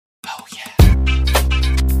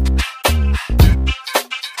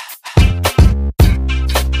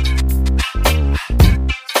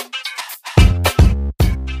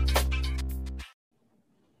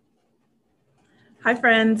Hi,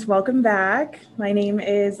 friends. Welcome back. My name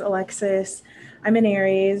is Alexis. I'm an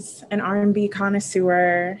Aries, an R&B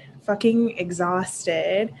connoisseur, fucking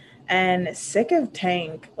exhausted, and sick of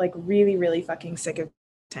Tank. Like, really, really fucking sick of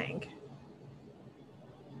Tank.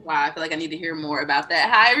 Wow, I feel like I need to hear more about that.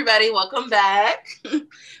 Hi, everybody. Welcome back.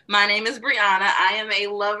 My name is Brianna. I am a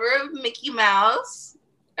lover of Mickey Mouse,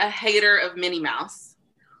 a hater of Minnie Mouse.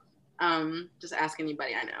 Just ask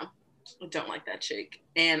anybody I know. I don't like that chick.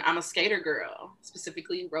 And I'm a skater girl,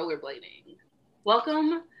 specifically rollerblading.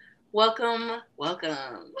 Welcome, welcome,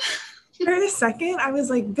 welcome. For a second, I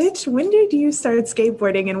was like, bitch, when did you start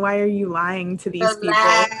skateboarding and why are you lying to these people?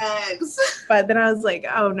 Relax. But then I was like,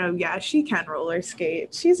 oh no, yeah, she can roller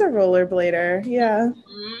skate. She's a rollerblader. Yeah.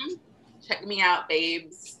 Check me out,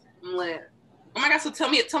 babes. I'm lit. Oh my god, so tell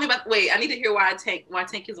me about wait, I need to hear why Tank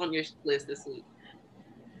is on your list this week.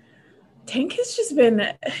 Tank has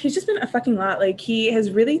he's just been a fucking lot. Like, he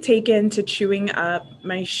has really taken to chewing up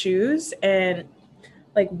my shoes. And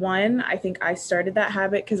like, one, I think I started that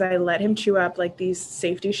habit because I let him chew up like these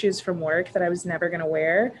safety shoes from work that I was never gonna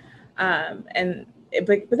wear. But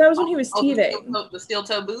that was when he was teething. The steel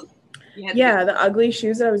toe boot? Yeah, the ugly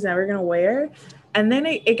shoes that I was never gonna wear. And then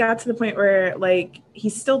it got to the point where like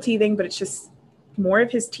he's still teething, but it's just more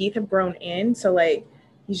of his teeth have grown in. So like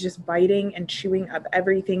he's just biting and chewing up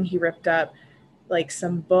everything he ripped up, like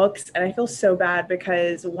some books. And I feel so bad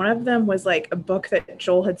because one of them was like a book that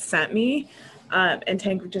Joel had sent me. And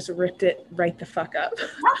Tank just ripped it right the fuck up.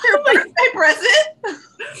 What's your birthday present?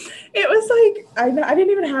 It was like, I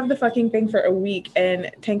didn't even have the fucking thing for a week and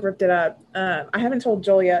Tank ripped it up. I haven't told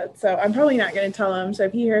Joel yet, so I'm probably not going to tell him. So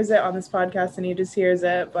if he hears it on this podcast and he just hears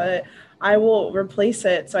it, but I will replace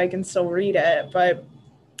it so I can still read it. But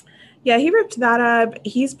yeah, he ripped that up.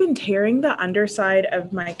 He's been tearing the underside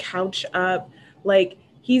of my couch up. Like,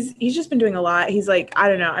 he's just been doing a lot. He's like, I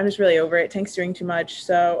don't know, I'm just really over it. Tank's doing too much.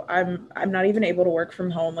 So I'm not even able to work from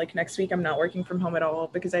home. Like, next week I'm not working from home at all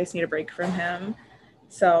because I just need a break from him.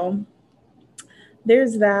 So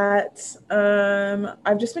there's that.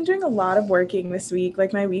 I've just been doing a lot of working this week.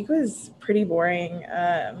 Like, my week was pretty boring.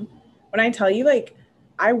 When I tell you, like,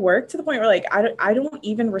 I work to the point where like I don't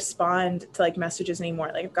even respond to like messages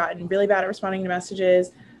anymore. Like, I've gotten really bad at responding to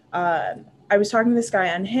messages. I was talking to this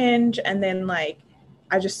guy on Hinge, and then like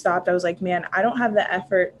I just stopped. I was like, man, I don't have the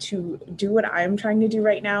effort to do what I'm trying to do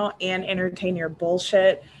right now and entertain your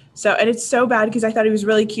bullshit. So, and it's so bad because I thought he was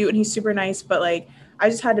really cute and he's super nice, but like I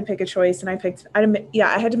just had to pick a choice and I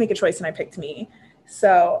had to make a choice and I picked me.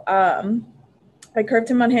 So, I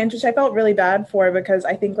curved him on Hinge, which I felt really bad for because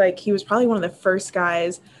I think like he was probably one of the first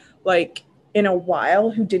guys like in a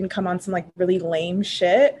while who didn't come on some like really lame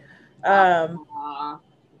shit. But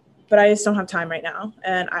I just don't have time right now.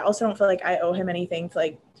 And I also don't feel like I owe him anything to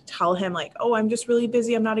like tell him like, oh, I'm just really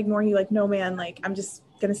busy. I'm not ignoring you. Like, no, man, like I'm just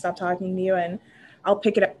going to stop talking to you and I'll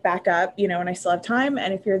pick it back up, you know, when I still have time.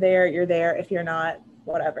 And if you're there, you're there. If you're not,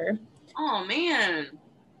 whatever. Oh man.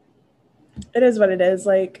 It is what it is.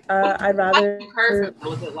 Like, I'd rather.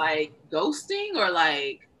 Was it like ghosting or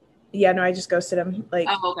like? Yeah, no, I just ghosted him. Like,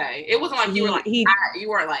 oh, okay. It wasn't like you were like, you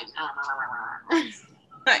weren't like.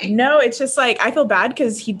 No, it's just like I feel bad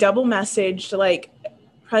because he double messaged like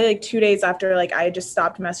probably like 2 days after like I just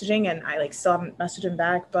stopped messaging and I like still haven't messaged him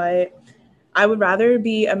back. But I would rather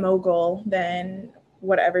be a mogul than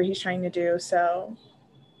whatever he's trying to do. So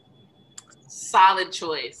solid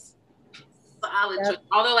choice. Solid choice.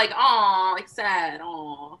 Although like, oh, like sad.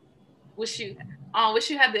 Oh, wish you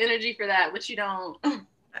had the energy for that, which you don't.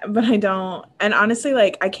 But I don't. And honestly,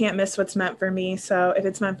 like I can't miss what's meant for me. So if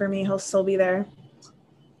it's meant for me, he'll still be there.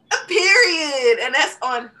 Period. And that's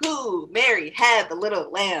on who Mary had the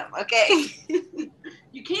little lamb. Okay.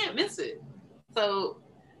 You can't miss it. So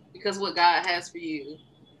because what God has for you,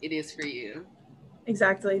 it is for you.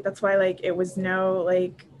 Exactly. That's why like it was no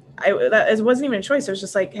like it wasn't even a choice. It was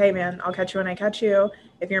just like, hey man, I'll catch you when I catch you.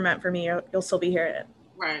 If you're meant for me, you'll still be here.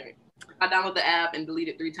 Right. I download the app and delete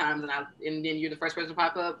it 3 times, and then you're the first person to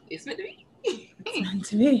pop up. It's meant to be. It's meant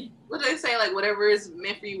to be. What do they say? Like whatever is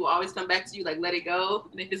meant for you will always come back to you. Like let it go,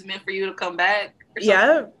 and if it's meant for you to come back,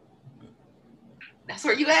 yeah, that's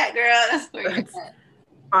where you at, girl. That's where you're at.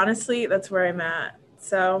 Honestly, that's where I'm at.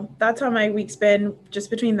 So that's how my week's been, just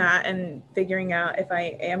between that and figuring out if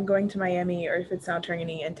I am going to Miami or if it's now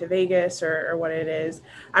turning into Vegas or what it is.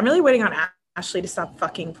 I'm really waiting on Ashley to stop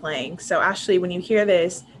fucking playing. So Ashley, when you hear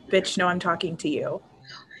this, bitch, know I'm talking to you.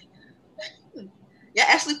 Yeah,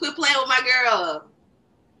 Ashley, quit playing with my girl.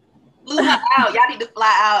 Blew her out. Y'all need to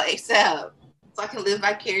fly out ASAP so I can live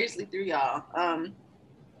vicariously through y'all.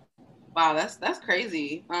 Wow, that's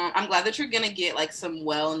crazy. I'm glad that you're gonna get like some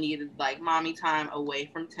well needed like mommy time away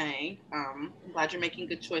from Tank. I'm glad you're making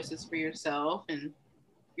good choices for yourself and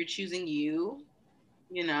you're choosing you.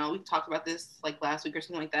 You know, we talked about this like last week or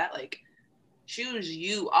something like that. Like, choose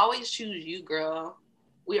you. Always choose you, girl.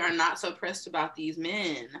 We are not so pressed about these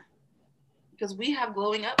men because we have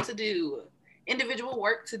glowing up to do, individual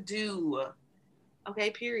work to do. Okay,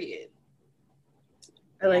 period.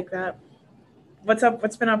 I like that. What's up?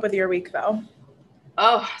 What's been up with your week though?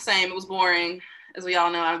 Oh, same. It was boring. As we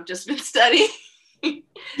all know, I've just been studying. I'm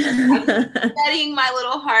studying my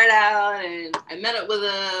little heart out, and I met up with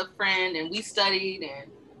a friend and we studied,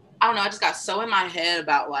 and I don't know, I just got so in my head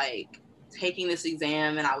about like taking this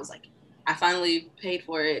exam, and I was like, I finally paid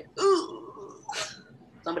for it. Ooh,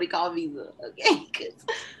 somebody call Visa, okay?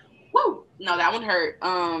 Woo, no, that one hurt.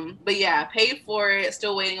 But yeah, I paid for it.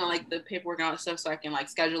 Still waiting on like the paperwork and all that stuff so I can like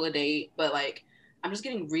schedule a date. But like, I'm just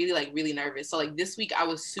getting really nervous. So like this week I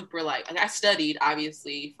was super like I studied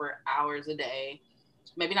obviously for hours a day,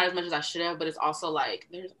 maybe not as much as I should have, but it's also like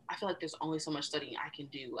I feel like there's only so much studying I can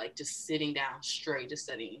do, like just sitting down straight, just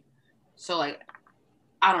studying. So like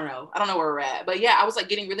I don't know where we're at. But yeah, I was like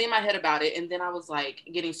getting really in my head about it. And then I was like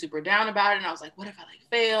getting super down about it. And I was like, what if I like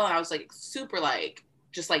fail? And I was like super like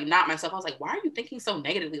just like not myself. I was like, why are you thinking so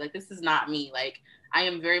negatively? Like this is not me. Like I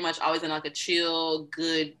am very much always in like a chill,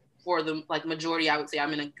 good for the like majority, I would say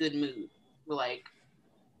I'm in a good mood. For like,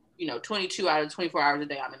 22 out of 24 hours a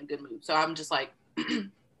day, I'm in a good mood. So I'm just like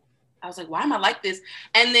I was like, why am I like this?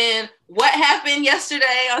 And then what happened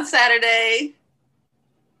yesterday on Saturday?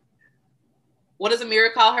 What does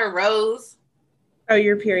Amira call her? Rose? Oh,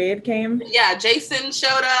 your period came? Yeah, Jason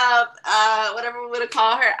showed up, whatever we're gonna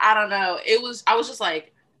call her. I don't know. I was just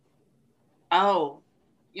like, oh,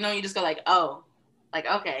 you just go like, oh, like,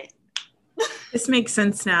 okay. This makes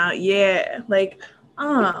sense now. Yeah. Like,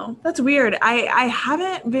 oh, that's weird. I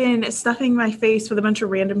haven't been stuffing my face with a bunch of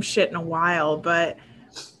random shit in a while, but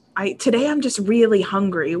today I'm just really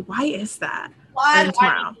hungry. Why is that? And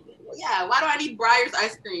tomorrow. Why do I need Breyer's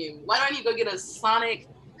ice cream? Why do I need to go get a Sonic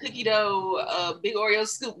cookie dough, big Oreo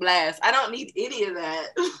scoop blast? I don't need any of that.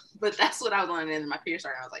 But that's what I was on, and my period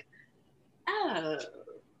started. I was like, oh,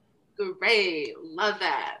 great, love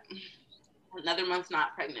that. Another month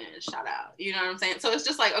not pregnant, shout out. You know what I'm saying? So it's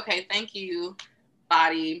just like, okay, thank you,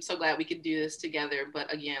 body. I'm so glad we could do this together.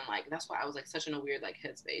 But again, like that's why I was like such in a weird like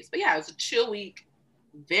headspace. But yeah, it was a chill week,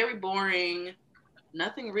 very boring.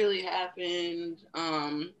 Nothing really happened.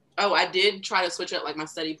 Oh, I did try to switch up like my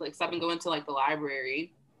study place. I've been going to like the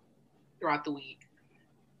library throughout the week.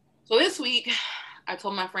 So this week, I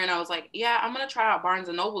told my friend, I was like, yeah, I'm gonna try out Barnes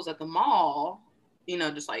and Nobles at the mall.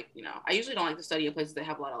 Just like, I usually don't like to study in places that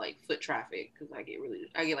have a lot of like foot traffic because I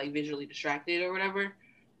get like visually distracted or whatever.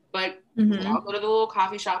 But I'll go to the little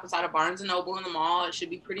coffee shop inside of Barnes and Noble in the mall. It should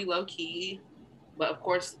be pretty low key. But of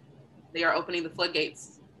course, they are opening the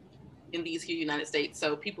floodgates in these here United States,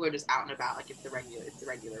 so people are just out and about like it's the regular.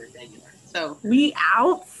 So we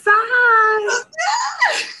outside.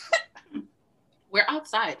 We're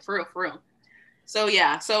outside for real. So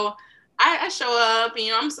yeah, so I show up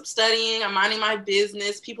and I'm studying, I'm minding my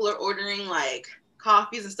business. People are ordering like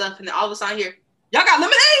coffees and stuff, and then all of a sudden I hear, y'all got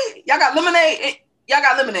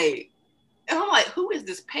lemonade, and I'm like, who is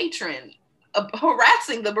this patron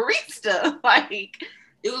harassing the barista? Like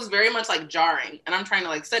it was very much like jarring, and I'm trying to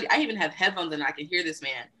like study. I even have headphones and I can hear this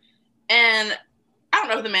man, and I don't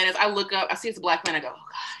know who the man is. I look up, I see it's a black man. I go,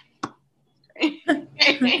 oh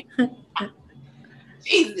God,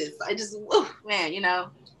 Jesus! I just, man,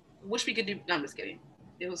 wish we could do. No, I'm just kidding.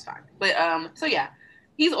 It was fine, but so yeah,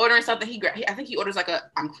 he's ordering something. I think he orders like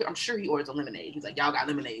I'm sure he orders a lemonade. He's like, y'all got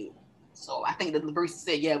lemonade. So I think the barista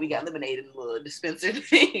said, yeah, we got lemonade in the little dispenser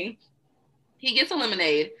thing. He gets a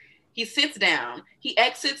lemonade. He sits down. He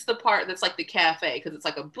exits the part that's like the cafe because it's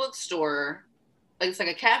like a bookstore. Like it's like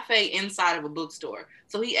a cafe inside of a bookstore.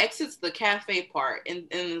 So he exits the cafe part and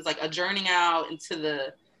is like adjourning out into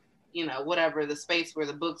the, whatever, the space where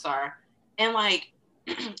the books are. And like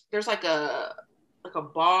there's like a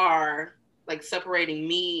bar like separating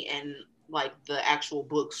me and like the actual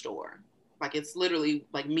bookstore. Like it's literally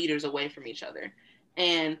like meters away from each other.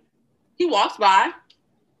 And he walks by.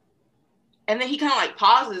 And then he kind of like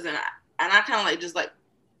pauses, and I kind of like just like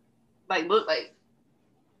look like,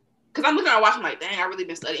 because I'm looking at my watch, I'm like, dang, I really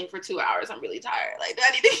been studying for 2 hours. I'm really tired. Like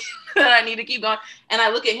I need to keep going. And I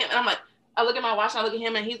look at him, and I'm like, I look at my watch, and I look at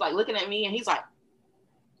him, and he's like looking at me, and he's like,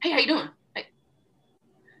 hey, how you doing? Like,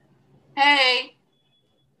 hey,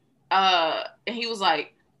 and he was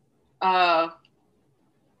like,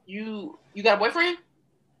 you got a boyfriend?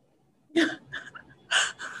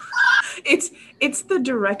 It's the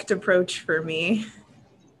direct approach for me.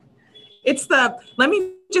 It's the, let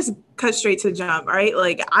me just cut straight to the jump, all right?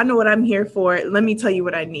 Like, I know what I'm here for. Let me tell you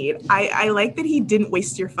what I need. I like that he didn't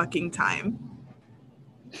waste your fucking time.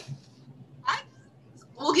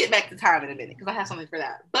 We'll get back to time in a minute because I have something for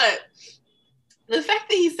that. But the fact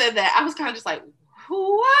that he said that, I was kind of just like,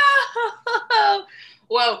 whoa.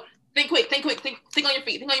 Whoa, think quick, think on your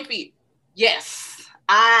feet. Yes,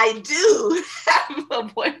 I do have a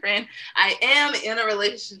boyfriend. I am in a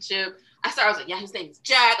relationship. I was like, yeah, his name's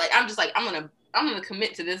Jack. Like, I'm just like, I'm gonna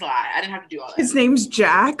commit to this lie. I didn't have to do all that. His name's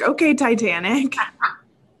Jack. Okay, Titanic.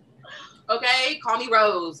 Okay, call me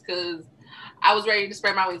Rose, because I was ready to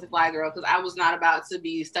spread my wings and fly, girl, because I was not about to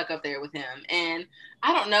be stuck up there with him. And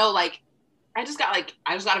I don't know, like, I just got a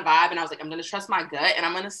vibe, and I was like, I'm gonna trust my gut, and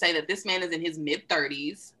I'm gonna say that this man is in his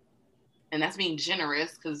mid-30s, and that's being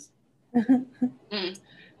generous, because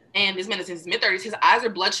and this man is in his mid-30s. His eyes are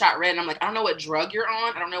bloodshot red, and I'm like, I don't know what drug you're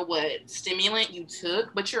on, I don't know what stimulant you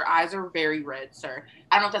took, but your eyes are very red, sir.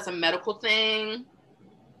 I don't know if that's a medical thing.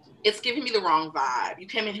 It's giving me the wrong vibe. You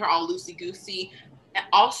came in here all loosey-goosey. And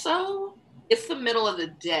also, it's the middle of the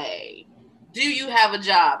day. Do you have a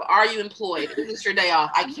job? Are you employed? Is this your day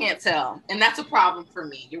off? I can't tell. And that's a problem for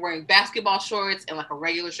me. You're wearing basketball shorts and like a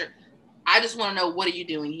regular shirt. I just want to know, what are you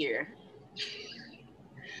doing here?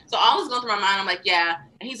 So all was going through my mind. I'm like, yeah.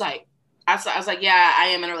 And he's like, I was like, yeah, I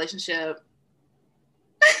am in a relationship.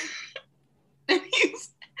 And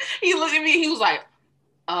he looked at me. He was like,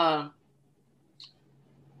 oh,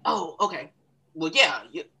 okay. Well, yeah,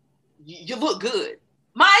 you look good.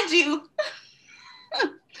 Mind you,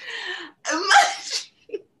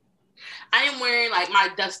 I am wearing like my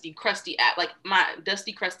dusty, crusty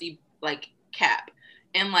like cap.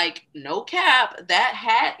 And like, no cap, that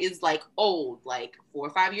hat is like old, like 4 or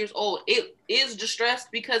 5 years old. It is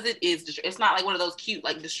distressed because it is distressed. It's not like one of those cute,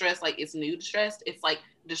 like distressed, like it's new distressed. It's like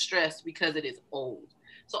distressed because it is old.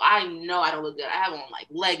 So I know I don't look good. I have on like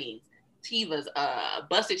leggings, Tevas,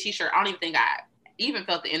 busted t-shirt. I don't even think I even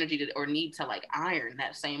felt the energy to, or need to like iron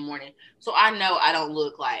that same morning. So I know I don't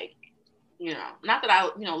look like, not that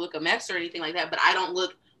I, look a mess or anything like that, but I don't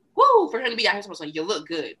look, for him to be out here like, you look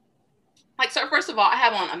good. Like, so first of all, I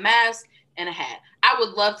have on a mask and a hat. I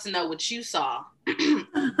would love to know what you saw. You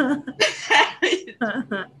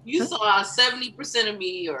saw 70% of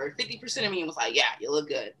me or 50% of me and was like, yeah, you look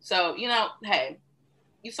good. So, hey,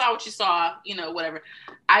 you saw what you saw, whatever.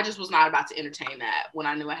 I just was not about to entertain that when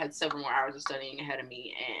I knew I had several more hours of studying ahead of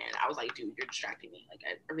me. And I was like, dude, you're distracting me. Like,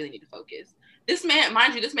 I really need to focus. This man,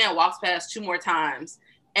 mind you, this man walks past 2 more times.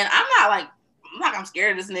 And I'm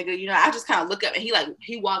scared of this nigga. I just kind of look up and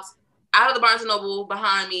he walks out of the Barnes & Noble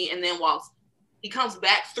behind me and then he comes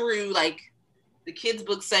back through like the kids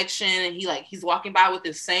book section and he's walking by with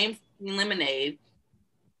this same lemonade.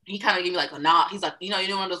 He kind of gave me like a nod. He's like,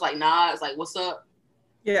 one of those like nods, like, what's up?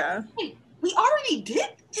 Yeah. Hey, we already did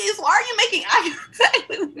this. Why are you making eye contact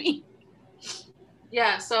with me?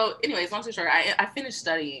 Yeah, so anyways, long story short, I finished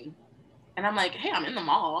studying and I'm like, hey, I'm in the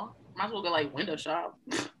mall. Might as well go like window shop.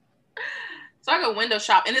 So I go window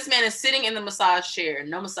shop and this man is sitting in the massage chair,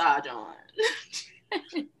 no massage on.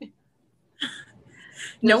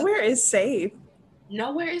 Nowhere is safe.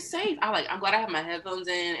 Nowhere is safe. I'm glad I have my headphones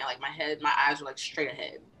in and like my eyes are like straight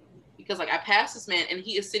ahead. Because like I passed this man and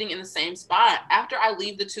he is sitting in the same spot. After I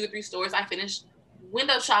leave the 2 or 3 stores I finished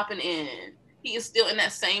window shopping in, he is still in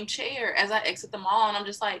that same chair as I exit the mall. And I'm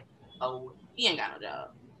just like, oh, he ain't got no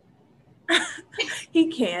job. He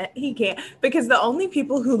can't because the only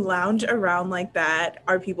people who lounge around like that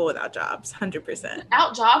are people without jobs, 100%.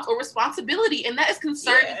 Without jobs or responsibility. And that is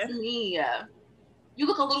concerning to me. You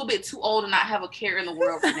look a little bit too old to not have a care in the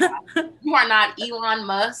world right now. You are not Elon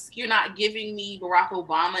Musk. You're not giving me Barack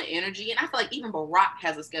Obama energy. And I feel like even Barack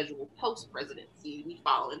has a schedule post-presidency we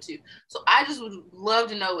follow into. So I just would love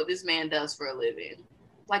to know what this man does for a living.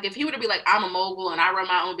 Like if he were to be like, I'm a mogul and I run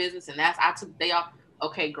my own business and I took the day off.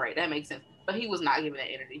 Okay, great. That makes sense. But he was not giving that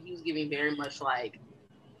energy. He was giving very much like,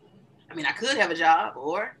 I could have a job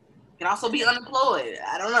or I can also be unemployed.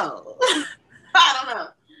 I don't know. I don't know.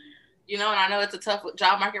 And I know it's a tough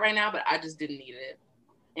job market right now, but I just didn't need it.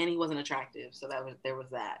 And he wasn't attractive. So there was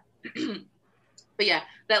that. But yeah,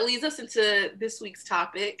 that leads us into this week's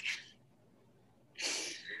topic.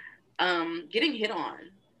 Getting hit on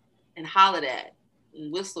and hollered at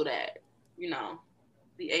and whistled at,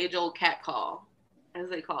 the age-old cat call, as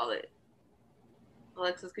they call it.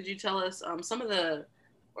 Alexis, could you tell us some of the,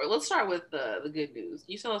 or let's start with the good news.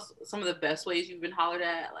 Can you tell us some of the best ways you've been hollered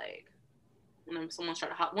at? Like, when someone's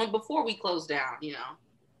trying to before we close down,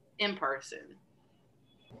 in person.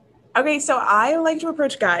 Okay, so I like to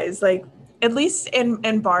approach guys like at least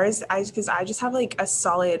in bars, because I just have like a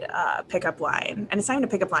solid pickup line, and it's not even a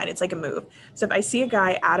pickup line, it's like a move. So if I see a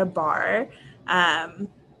guy at a bar,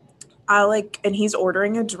 I'll like, and he's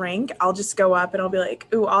ordering a drink, I'll just go up and I'll be like,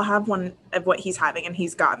 ooh, I'll have one of what he's having, and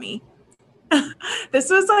he's got me. This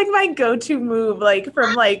was like my go-to move, like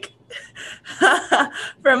from like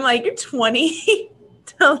from like 20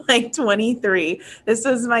 to like 23. This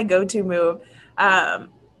was my go-to move.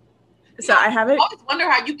 So I haven't. I always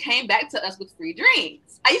wonder how you came back to us with free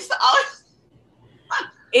drinks. I used to always.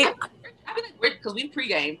 I mean, because we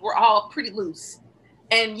pregame, we're all pretty loose,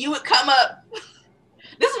 and you would come up.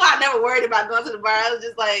 This is why I never worried about going to the bar. I was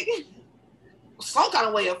just like, some kind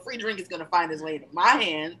of way a free drink is going to find its way into my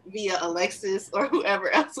hand via Alexis or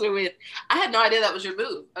whoever else we're with. I had no idea that was your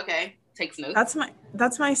move. Okay, takes notes.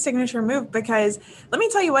 That's my signature move, because let me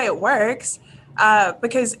tell you why it works.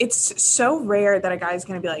 Because it's so rare that a guy's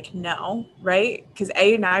going to be like, no, right? Because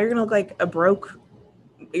A, now you're going to look like a broke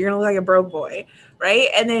boy, right?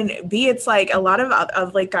 And then B, it's like a lot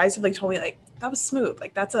of like guys have like told me like, that was smooth.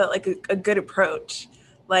 Like that's a good approach.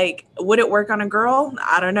 Like, would it work on a girl?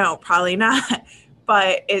 I don't know, probably not,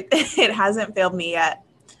 but it hasn't failed me yet.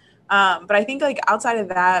 But I think like outside of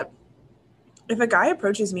that, if a guy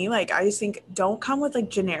approaches me, like I just think don't come with like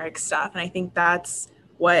generic stuff. And I think that's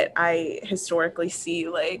what I historically see,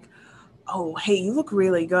 like, oh, hey, you look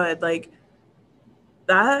really good. Like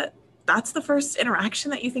that's the first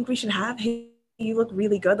interaction that you think we should have. Hey, you look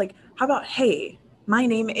really good. Like, how about, hey, my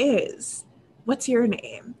name is, what's your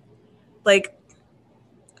name? Like,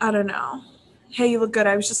 I don't know. Hey, you look good.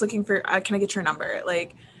 I was just looking for, can I get your number?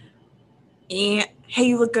 Like, hey,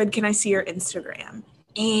 you look good. Can I see your Instagram?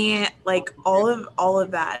 And like all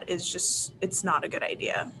of that is just, it's not a good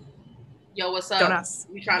idea. Yo, what's up? Don't ask.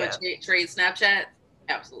 You trying to trade Snapchat?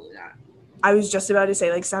 Absolutely not. I was just about to say,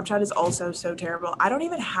 like, Snapchat is also so terrible. I don't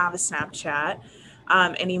even have a Snapchat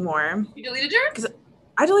anymore. You deleted yours? Because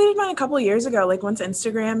I deleted mine a couple of years ago. Like, once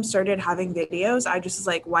Instagram started having videos, I just was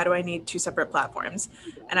like, why do I need two separate platforms?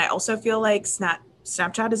 And I also feel like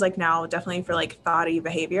Snapchat is like now definitely for like thoughty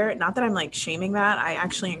behavior. Not that I'm like shaming that. I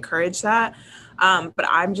actually encourage that. But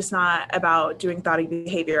I'm just not about doing thoughty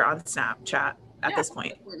behavior on Snapchat at this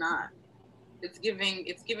point. We're not. It's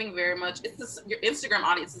giving very much. Your Instagram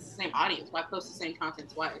audience is the same audience. Why post the same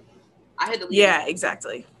content twice? I had deleted. Yeah,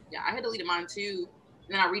 exactly. Yeah, I had deleted mine too,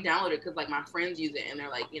 and then I re-downloaded it because like my friends use it, and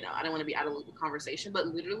they're like, I don't want to be out of the conversation. But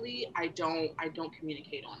literally, I don't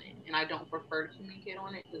communicate on it, and I don't prefer to communicate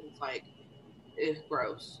on it because it's like, it's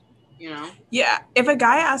gross. Yeah, if a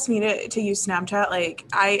guy asked me to use Snapchat, like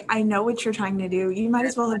I know what you're trying to do. You might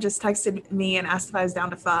as well have just texted me and asked if I was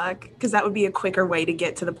down to fuck, because that would be a quicker way to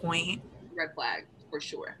get to the point. Red flag for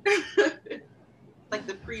sure. Like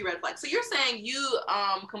the pre-red flag. So you're saying you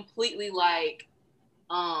completely like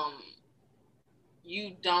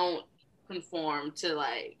you don't conform to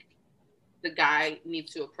like the guy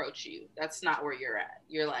needs to approach you. That's not where you're at.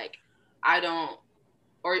 You're like, I don't,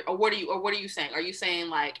 or what are you saying? Are you saying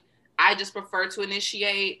like I just prefer to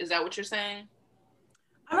initiate? Is that what you're saying?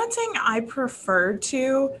 I'm not saying I prefer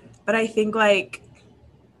to, but I think like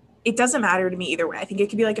it doesn't matter to me either way. I think it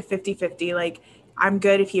could be like a 50-50. Like I'm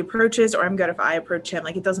good if he approaches, or I'm good if I approach him.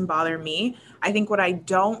 Like it doesn't bother me. I think what I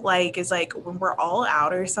don't like is like when we're all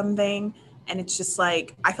out or something, and it's just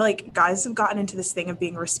like, I feel like guys have gotten into this thing of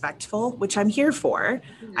being respectful, which I'm here for.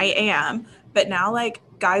 Mm-hmm. I am. But now like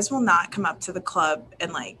guys will not come up to the club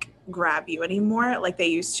and like grab you anymore like they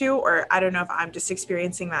used to, or I don't know if I'm just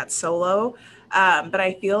experiencing that solo. But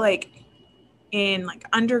I feel like in like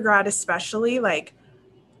undergrad especially, like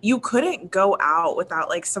you couldn't go out without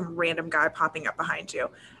like some random guy popping up behind you.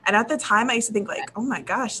 And at the time I used to think like, oh my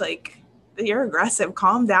gosh, like you're aggressive,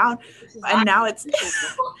 calm down. And now it's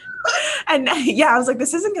and yeah, I was like,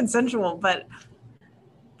 this isn't consensual, but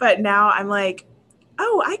now I'm like,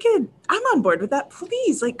 oh, I'm on board with that.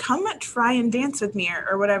 Please, like come try and dance with me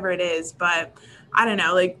or whatever it is. But I don't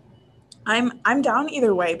know, like I'm down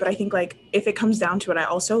either way, but I think like if it comes down to it, I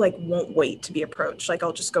also like won't wait to be approached. Like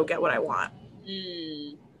I'll just go get what I want.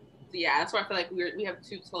 Yeah, that's why I feel like we have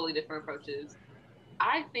two totally different approaches.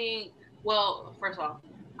 I think, well, first of all,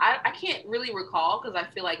 I can't really recall, because I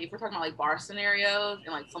feel like if we're talking about like bar scenarios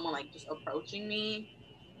and like someone like just approaching me,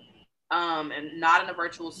 and not in a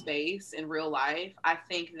virtual space in real life, I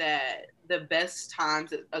think that the best times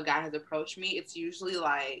that a guy has approached me, it's usually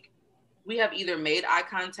like we have either made eye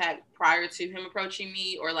contact prior to him approaching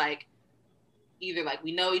me, or like either like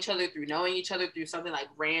we know each other through knowing each other through something like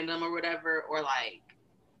random or whatever, or like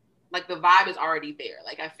the vibe is already there.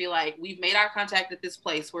 Like I feel like we've made our contact at this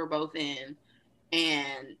place we're both in,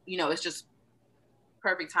 and it's just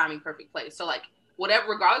perfect timing, perfect place. So like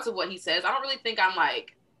whatever, regardless of what he says, I don't really think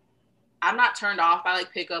I'm not turned off by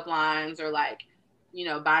like pickup lines or like, you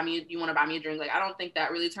want to buy me a drink. Like, I don't think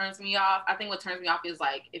that really turns me off. I think what turns me off is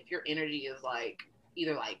like if your energy is like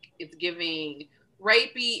either like it's giving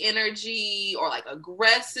rapey energy or like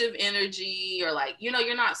aggressive energy or like,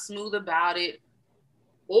 you're not smooth about it,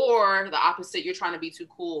 or the opposite, you're trying to be too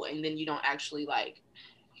cool and then you don't actually like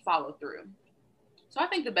follow through. So I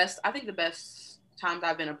think the best times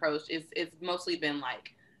I've been approached it's mostly been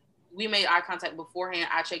like we made eye contact beforehand.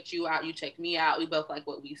 I checked you out, you checked me out. We both like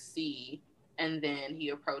what we see, and then he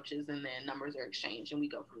approaches, and then numbers are exchanged, and we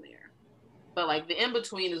go from there. But like the in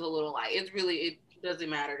between is a little like it doesn't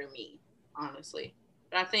matter to me, honestly.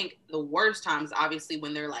 But I think the worst times, obviously,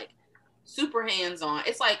 when they're like super hands on.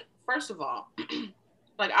 It's like, first of all,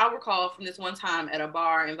 like I'll recall from this one time at a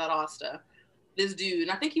bar in Valdosta, this dude,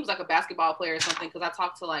 and I think he was like a basketball player or something, because I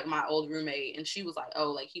talked to like my old roommate and she was like,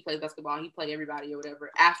 oh, like he plays basketball, he played everybody or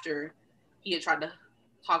whatever, after he had tried to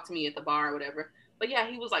talk to me at the bar or whatever. But yeah,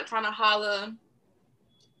 he was like trying to holla,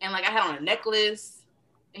 and like I had on a necklace,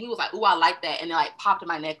 and he was like, ooh, I like that, and it like popped in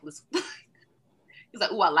my necklace. He's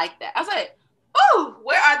like, ooh, I like that. I was like, oh,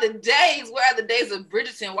 where are the days? Where are the days of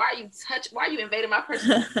Bridgerton? Why are you invading my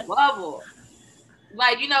personal bubble?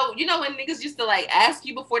 Like, you know when niggas used to like ask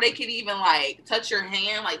you before they could even like touch your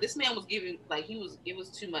hand. Like, this man was giving, like, it was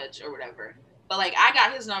too much or whatever. But like, I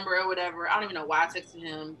got his number or whatever. I don't even know why I texted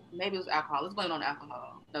him. Maybe it was alcohol. Let's blame it on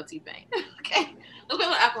alcohol. No T-Pain. Okay, let's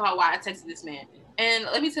blame it on alcohol. Why I texted this man. And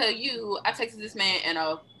let me tell you, I texted this man, and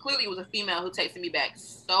clearly it was a female who texted me back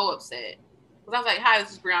so upset. Because I was like, hi,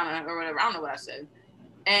 this is Brianna or whatever. I don't know what I said.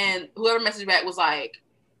 And whoever messaged back was like,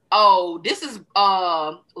 oh, this is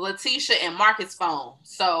Letitia and Marcus' phone.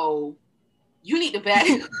 So you need to back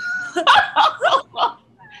you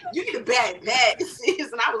need to back that.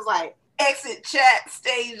 And I was like, exit chat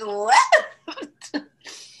stage left. But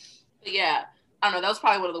yeah, I don't know. That was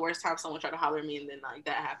probably one of the worst times someone tried to holler at me and then like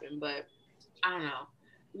that happened. But I don't know.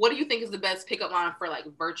 What do you think is the best pickup line for like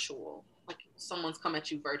virtual? Like someone's come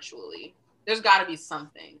at you virtually. There's got to be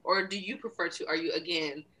something. Or do you prefer to, are you,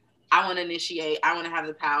 again, I want to initiate, I want to have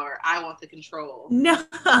the power, I want the control? No,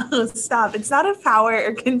 stop. It's not a power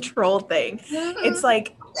or control thing. It's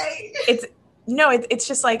like, it's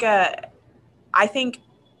just like I think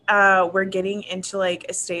we're getting into like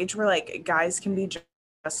a stage where like guys can be just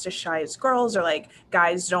as shy as girls, or like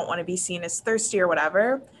guys don't want to be seen as thirsty or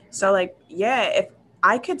whatever. So like, yeah, if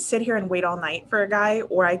I could sit here and wait all night for a guy,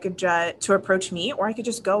 or I could to approach me, or I could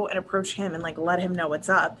just go and approach him and like let him know what's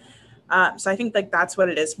up. So I think like that's what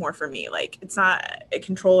it is more for me. Like, it's not a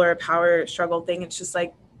control or a power struggle thing. It's just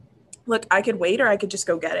like, look, I could wait or I could just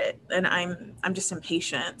go get it. And I'm just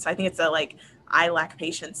impatient. So I think it's a like, I lack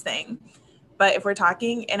patience thing. But if we're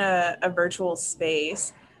talking in a virtual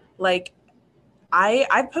space, like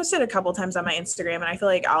I've posted a couple times on my Instagram, and I feel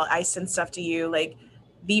like I send stuff to you. Like,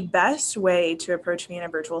 the best way to approach me in a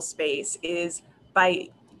virtual space is by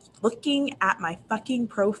looking at my fucking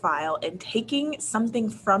profile and taking something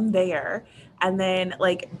from there and then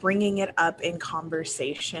like bringing it up in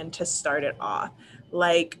conversation to start it off.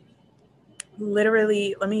 Like,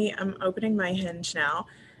 literally, I'm opening my Hinge now.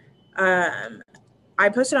 I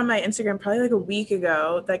posted on my Instagram probably like a week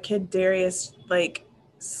ago. That kid Darius like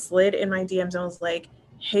slid in my DMs and was like,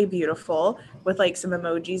 hey, beautiful, with like some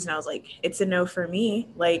emojis, and I was like, it's a no for me.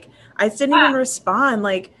 Like, I didn't even respond.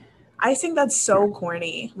 Like, I think that's so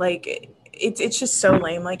corny. Like, it's just so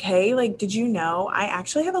lame. Like, hey, like, did you know I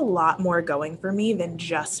actually have a lot more going for me than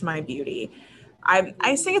just my beauty?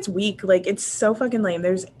 I think it's weak. Like, it's so fucking lame.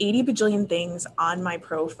 There's 80 bajillion things on my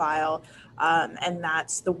profile, and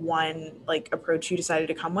that's the one like approach you decided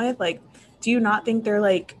to come with. Like, do you not think there are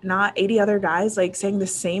like not 80 other guys like saying the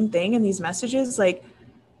same thing in these messages? Like,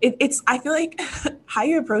 it's I feel like how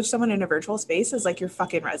you approach someone in a virtual space is like your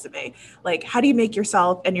fucking resume. Like, how do you make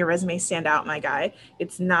yourself and your resume stand out, my guy?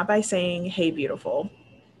 It's not by saying, hey, beautiful.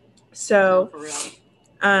 So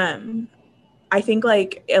I think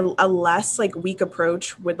like a less like weak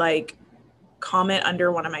approach would like comment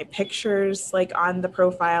under one of my pictures, like on the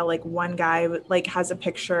profile. Like, one guy like has a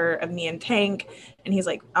picture of me and Tank, and he's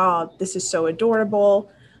like, oh, this is so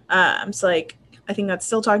adorable. So like, I think that's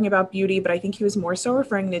still talking about beauty, but I think he was more so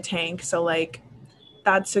referring to Tank. So like,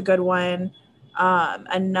 that's a good one.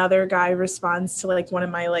 Another guy responds to like one of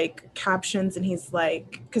my like captions, and he's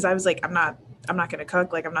like, because I was like, I'm not gonna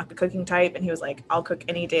cook, like I'm not the cooking type, and he was like, I'll cook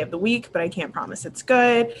any day of the week, but I can't promise it's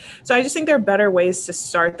good. So I just think there are better ways to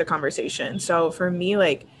start the conversation. So for me,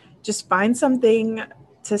 like, just find something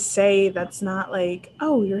to say that's not like,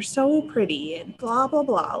 oh, you're so pretty and blah blah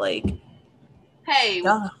blah. Like, hey,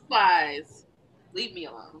 with supplies, leave me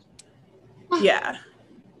alone. Yeah.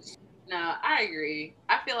 No, I agree.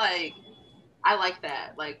 I feel like I like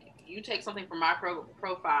that. Like, you take something from my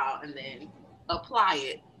profile and then apply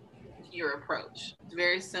it to your approach. It's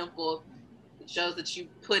very simple. It shows that you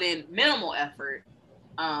put in minimal effort.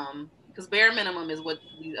 Because bare minimum is what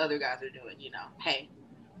these other guys are doing. You know, hey,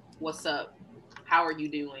 what's up? How are you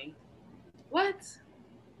doing? What?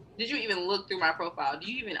 Did you even look through my profile? Are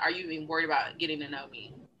you even worried about getting to know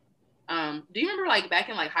me? Do you remember like back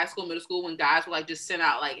in like high school, middle school when guys would like just send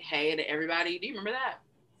out like hey to everybody? Do you remember that?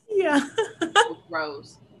 Yeah.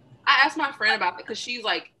 Rose. I asked my friend about it because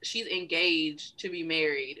she's engaged to be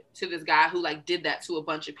married to this guy who like did that to a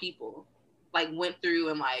bunch of people. Like went through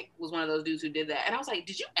and like was one of those dudes who did that. And I was like,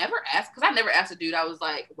 did you ever ask? Because I never asked a dude. I was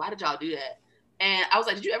like, why did y'all do that? And I was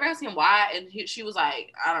like, did you ever ask him why? And she was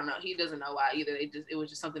like, I don't know. He doesn't know why either. It was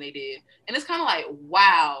just something they did. And it's kind of like,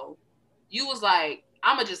 wow. You was like,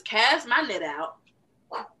 I'm going to just cast my net out.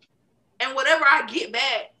 And whatever I get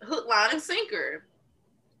back, hook, line, and sinker.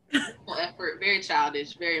 Effort, very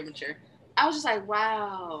childish, very immature. I was just like,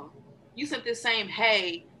 wow. You sent this same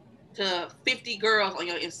hey to 50 girls on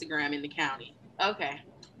your Instagram in the county. Okay.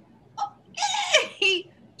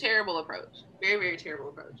 Terrible approach. Very, very terrible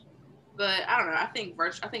approach. But I don't know. I think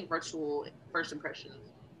virtual first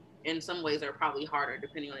impressions in some ways are probably harder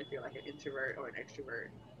depending on if you're like an introvert or an extrovert.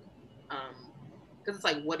 Because it's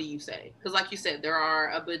like, what do you say? Because like you said, there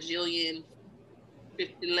are a bajillion,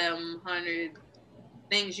 50, 100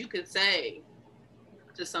 things you could say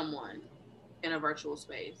to someone in a virtual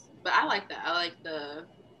space. But I like that. I like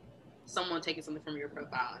someone taking something from your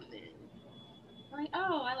profile and then like,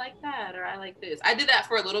 oh, I like that, or I like this. I did that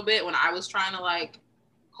for a little bit when I was trying to like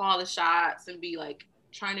call the shots and be like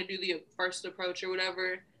trying to do the first approach or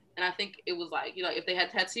whatever. And I think it was like, you know, if they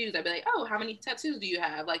had tattoos, I'd be like, oh, how many tattoos do you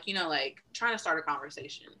have? Like, you know, like trying to start a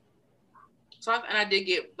conversation. So I did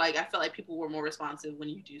get like, I felt like people were more responsive when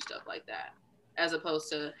you do stuff like that, as opposed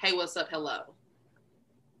to, hey, what's up, hello.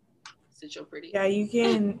 Sit your pretty. Yeah, you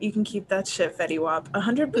can keep that shit Fetty Wap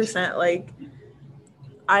 100%. Like,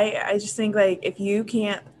 I just think like if you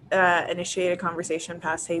can't initiate a conversation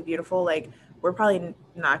past hey beautiful, like we're probably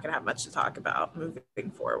not gonna have much to talk about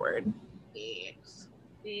moving forward. Big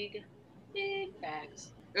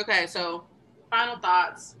facts. Okay, so final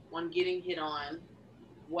thoughts on getting hit on.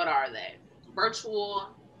 What are they?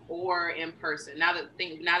 Virtual or in person? Now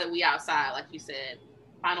that we outside, like you said,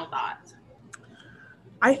 final thoughts.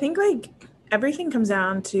 I think like everything comes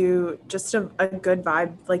down to just a good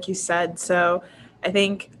vibe, like you said. So I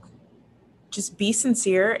think just be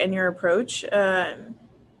sincere in your approach. I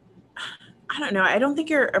don't know. I don't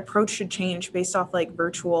think your approach should change based off like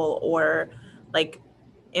virtual or like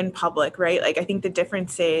in public, right? Like I think the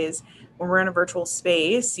difference is when we're in a virtual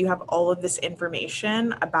space, you have all of this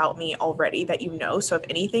information about me already that you know. So if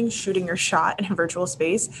anything, shooting your shot in a virtual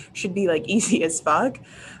space should be like easy as fuck.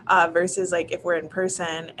 Versus like if we're in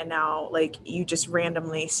person and now like you just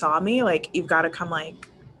randomly saw me, like you've got to come like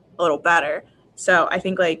a little better. So I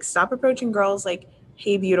think like stop approaching girls like,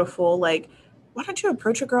 hey, beautiful, like why don't you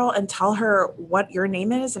approach a girl and tell her what your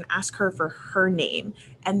name is and ask her for her name,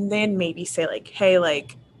 and then maybe say like, hey,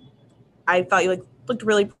 like I thought you like looked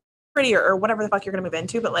really pretty or whatever the fuck you're gonna move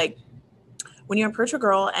into. But like when you approach a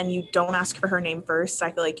girl and you don't ask for her name first,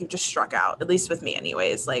 I feel like you just struck out, at least with me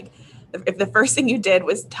anyways. Like if the first thing you did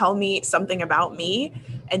was tell me something about me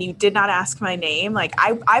and you did not ask my name, like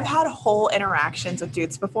I've had whole interactions with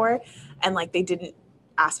dudes before and like they didn't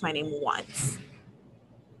ask my name once.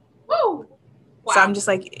 Woo! Wow. So I'm just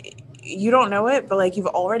like, you don't know it, but like you've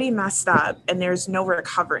already messed up and there's no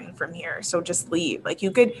recovering from here. So just leave. Like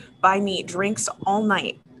you could buy me drinks all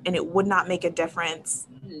night and it would not make a difference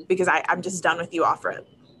because I'm just done with you off rip.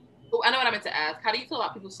 Oh, I know what I meant to ask. How do you feel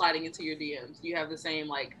about people sliding into your DMs? Do you have the same,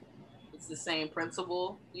 like, it's the same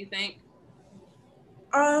principle, you think?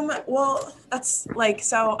 Well, that's like,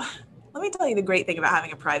 so let me tell you the great thing about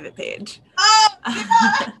having a private page.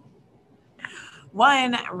 Oh,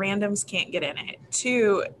 One, randoms can't get in it.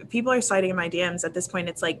 Two, people are sliding in my DMs. At this point,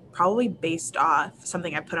 it's like probably based off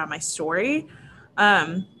something I put on my story.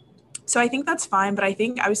 So I think that's fine. But I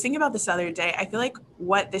think I was thinking about this the other day. I feel like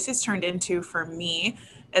what this has turned into for me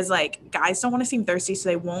is like guys don't want to seem thirsty, so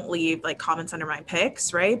they won't leave like comments under my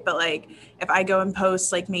pics, right? But like if I go and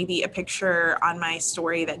post like maybe a picture on my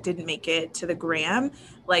story that didn't make it to the gram,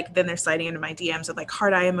 like then they're sliding into my DMs with like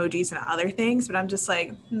heart eye emojis and other things. But I'm just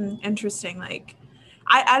like, interesting. Like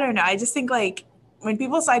I don't know. I just think like when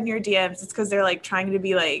people slide in your DMs, it's because they're like trying to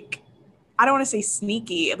be like, I don't want to say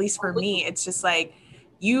sneaky, at least for me. It's just like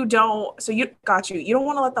you don't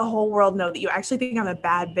want to let the whole world know that you actually think I'm a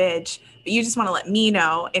bad bitch, but you just want to let me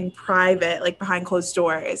know in private, like behind closed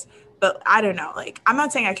doors. But I don't know, like, I'm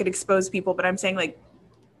not saying I could expose people, but I'm saying like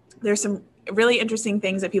there's some really interesting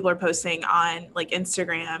things that people are posting on like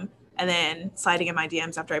Instagram and then sliding in my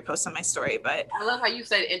DMs after I post on my story. But I love how you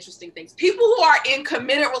said interesting things. People who are in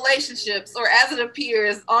committed relationships, or as it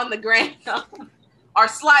appears on the gram, are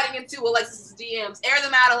sliding into Alexis's DMs. Air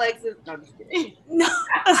them out, Alexis. No, I'm just kidding. No,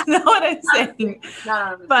 that's not what I'm saying.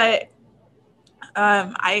 No. But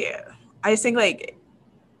I just think like,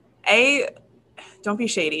 A, don't be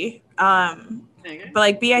shady. But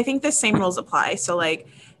like, B, I think the same rules apply. So like,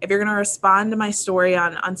 if you're gonna respond to my story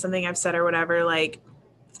on something I've said or whatever, like,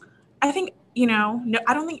 I think, you know, no,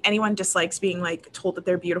 I don't think anyone dislikes being like told that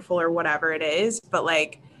they're beautiful or whatever it is. But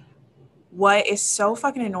like, what is so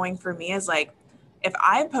fucking annoying for me is like, if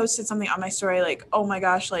I posted something on my story, like, oh my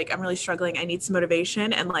gosh, like, I'm really struggling, I need some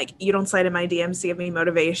motivation, and like, you don't slide in my DMs to give me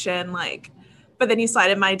motivation, like, but then you slide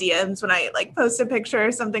in my DMs when I like post a picture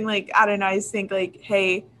or something, like, I don't know, I just think like,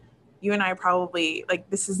 hey, you and I probably, like,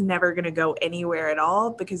 this is never gonna go anywhere at all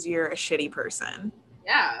because you're a shitty person.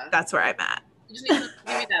 Yeah. That's where I'm at. You just need to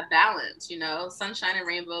give me that balance, you know, sunshine and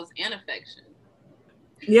rainbows and affection.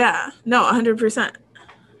 Yeah, no, 100%.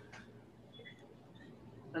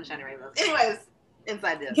 Sunshine and rainbows. Anyways,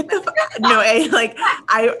 inside this. No, like,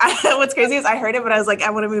 I what's crazy is I heard it, but I was like, I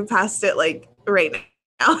want to move past it, like, right now.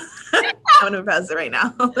 I want to move past it right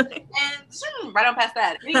now. And right on past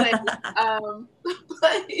that. Anyway,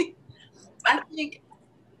 but I think,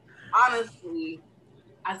 honestly,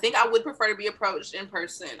 I think I would prefer to be approached in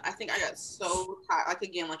person. I think I got so tired. Like,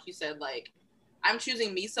 again, like you said, like, I'm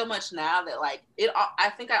choosing me so much now that, like,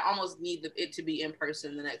 I think I almost need it to be in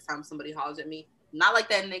person the next time somebody hollers at me. Not like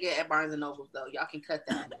that nigga at Barnes & Noble, though. Y'all can cut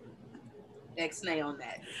that. X-nay on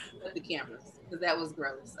that. Cut the cameras. Because that was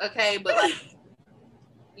gross. Okay? But, like,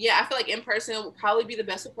 yeah, I feel like in person would probably be the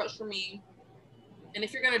best approach for me. And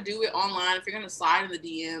if you're going to do it online, if you're going to slide in the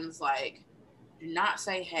DMs, like, do not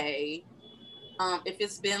say, hey. If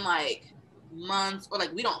it's been, like, months or,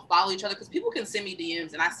 like, we don't follow each other. Because people can send me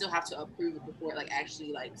DMs and I still have to approve it before it, like,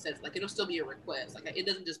 actually, like, says, like, it'll still be a request. Like, it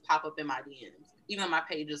doesn't just pop up in my DMs. Even though my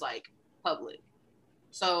page is, like, public.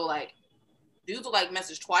 So, like, dudes will, like,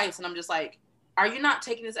 message twice, and I'm just like, are you not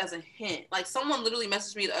taking this as a hint? Like, someone literally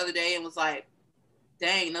messaged me the other day and was like,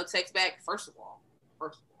 dang, no text back. First of all,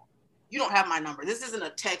 you don't have my number. This isn't a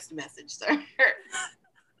text message, sir.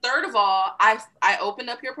 Third of all, I opened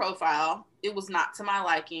up your profile. It was not to my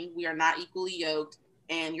liking. We are not equally yoked,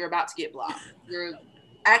 and you're about to get blocked.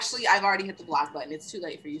 Actually, I've already hit the block button. It's too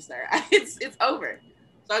late for you, sir. It's over.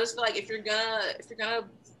 So I just feel like if you're gonna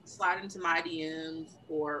slide into my DMs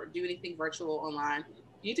or do anything virtual online,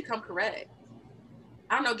 you need to come correct.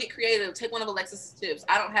 I don't know, get creative. Take one of Alexis' tips.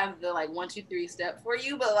 I don't have the, like, 1, 2, 3 step for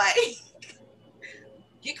you, but, like,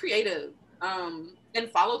 get creative. And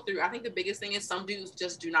follow through. I think the biggest thing is some dudes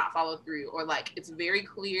just do not follow through, or, like, it's very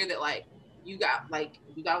clear that, like, you got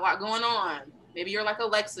a lot going on. Maybe you're like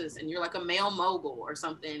Alexis and you're like a male mogul or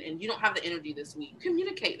something, and you don't have the energy this week.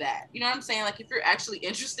 Communicate that. You know what I'm saying? Like, if you're actually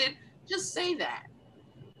interested, just say that.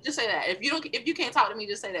 Just say that. If you can't talk to me,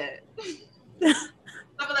 just say that. I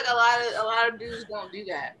feel like a lot of dudes don't do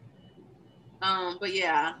that. But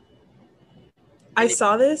yeah. I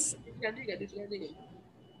saw this. You gotta do.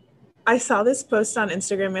 I saw this post on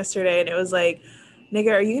Instagram yesterday, and it was like,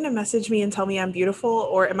 nigga, are you gonna message me and tell me I'm beautiful,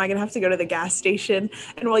 or am I gonna have to go to the gas station?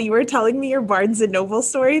 And while you were telling me your Barnes & Noble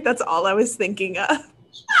story, that's all I was thinking of.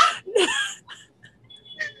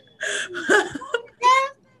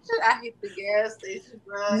 I hate the gas station,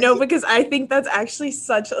 bro. No, because I think that's actually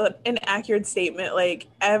such an accurate statement. Like,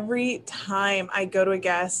 every time I go to a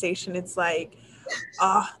gas station, it's like,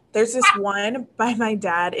 there's this one by my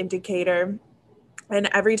dad in Decatur. And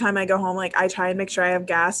every time I go home, like, I try and make sure I have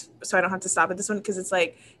gas so I don't have to stop at this one, because it's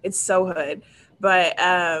like, it's so hood. But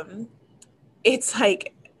it's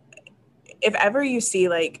like, if ever you see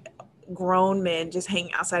like grown men just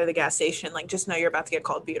hanging outside of the gas station, like, just know you're about to get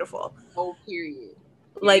called beautiful. Oh, period.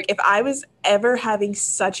 Like, if I was ever having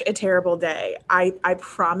such a terrible day, I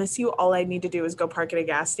promise you all I need to do is go park at a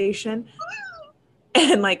gas station.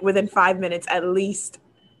 And, like, within 5 minutes, at least,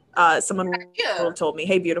 someone will have told me,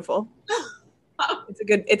 hey, beautiful.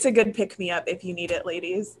 It's a good pick-me-up if you need it,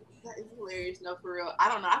 ladies. That is hilarious. No, for real. I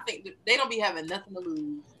don't know. I think they don't be having nothing to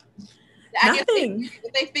lose. Nothing.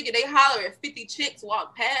 If they figure they holler at 50 chicks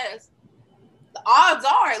walk past, the odds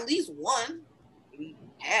are at least one, maybe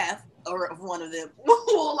half, or of one of them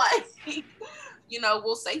will, like,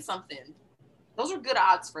 will say something. Those are good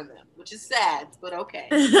odds for them, which is sad, but okay.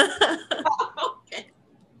 Okay.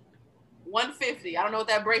 150. I don't know what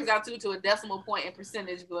that breaks out to a decimal point in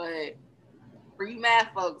percentage, but for you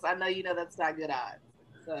math folks, I know you know that's not good odds.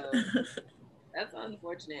 So that's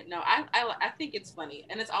unfortunate. No, I think it's funny,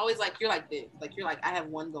 and it's always like you're like this, like you're like I have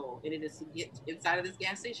one goal, and it is to get inside of this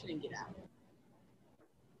gas station and get out,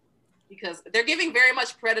 because they're giving very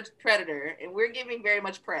much predator, and we're giving very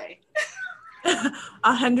much prey.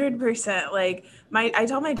 100%. Like I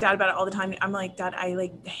tell my dad about it all the time. I'm like, Dad, I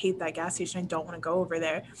like hate that gas station. I don't want to go over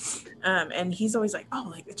there. And he's always like, oh,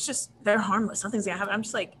 like it's just they're harmless. Nothing's gonna happen. I'm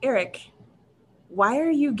just like, Eric, why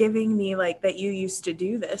are you giving me like that you used to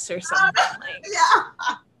do this or something? Like,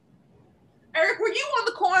 yeah. Eric, were you on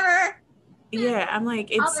the corner? Yeah, I'm like,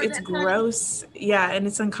 it's gross. Yeah, and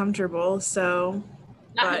it's uncomfortable. So,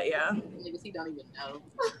 but yeah. He don't even know.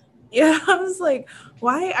 Yeah, I was like,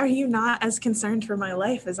 why are you not as concerned for my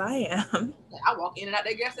life as I am? I walk in and out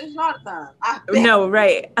that gas station all the time. No,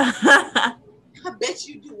 right. I bet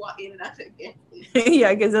you do walk in and out that gas station.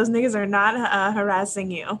 Yeah, because those niggas are not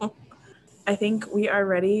harassing you. I think we are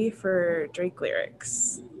ready for Drake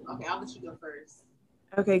lyrics. Okay, I'll let you go first.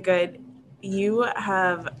 Okay, good. You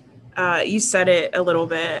have, you said it a little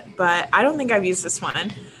bit, but I don't think I've used this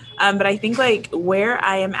one. But I think like where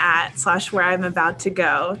I am at / where I'm about to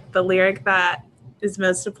go, the lyric that is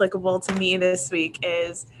most applicable to me this week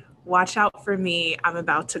is watch out for me, I'm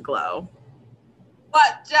about to glow.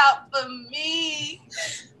 Watch out for me,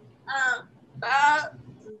 I'm about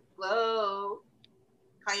to glow.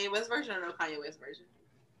 Kanye West version or no Kanye West version?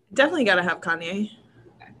 Definitely gotta have Kanye.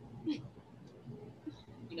 Okay.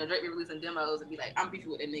 You know, Drake be releasing demos and be like, I'm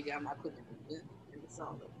beefing with that nigga, I'm not putting it in the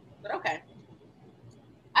song. But okay.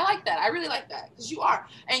 I like that. I really like that because you are.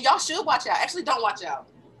 And y'all should watch out. Actually, don't watch out.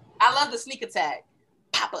 I love the sneak attack.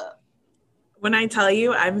 Pop up. When I tell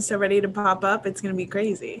you I'm so ready to pop up, it's going to be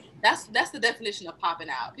crazy. That's the definition of popping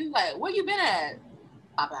out. People like, where you been at?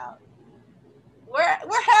 Pop out. Where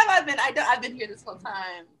have I been? I've been here this whole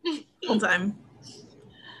time. Whole time.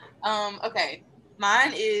 Okay.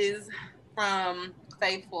 Mine is from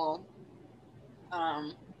Faithful.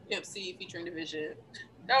 Pimp C featuring Division.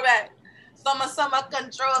 Go back. Summer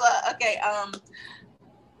controller. Okay,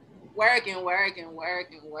 working,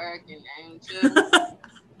 ain't you?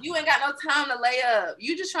 You ain't got no time to lay up.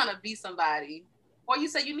 You just trying to be somebody. Or you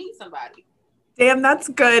say you need somebody. Damn, that's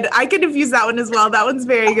good. I could have used that one as well. That one's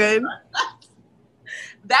very good.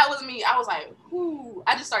 That was me. I was like, whoo.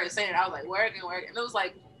 I just started saying it. I was like, working. And it was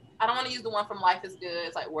like, I don't want to use the one from Life is Good.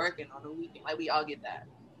 It's like working on the weekend. Like, we all get that.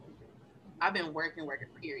 I've been working,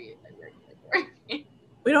 period. Like, working.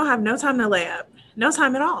 We don't have no time to lay up. No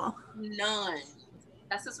time at all. None.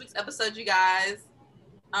 That's this week's episode, you guys.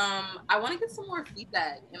 I want to get some more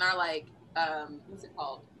feedback in our what's it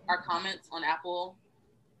called? Our comments on Apple.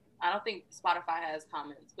 I don't think Spotify has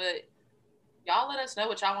comments, but y'all let us know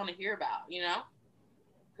what y'all want to hear about, you know?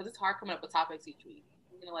 Because it's hard coming up with topics each week.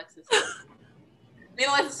 Me and Alexis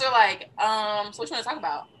are like, so what you want to talk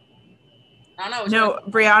about? I don't know.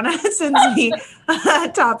 No, Brianna sends me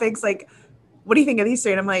topics like, what do you think of these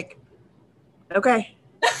three? And I'm like, okay.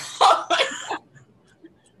 Oh my God.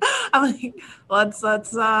 I'm like, let's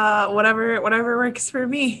whatever works for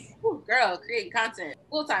me. Ooh, girl, creating content,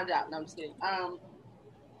 full-time job. No, I'm just kidding.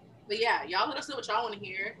 But yeah, y'all let us know what y'all want to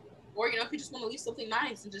hear, or if you just want to leave something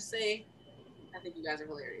nice and just say, I think you guys are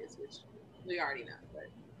hilarious, which we already know, but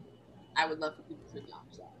I would love for people to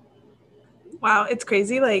acknowledge that. Wow, it's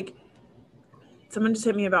crazy. Like, someone just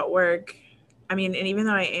hit me about work. I mean, and even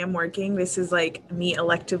though I am working, this is like me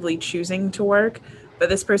electively choosing to work. But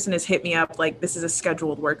this person has hit me up like this is a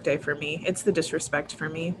scheduled work day for me. It's the disrespect for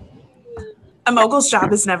me. A mogul's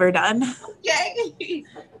job is never done. Yay!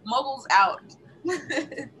 Mogul's out.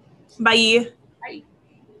 Bye.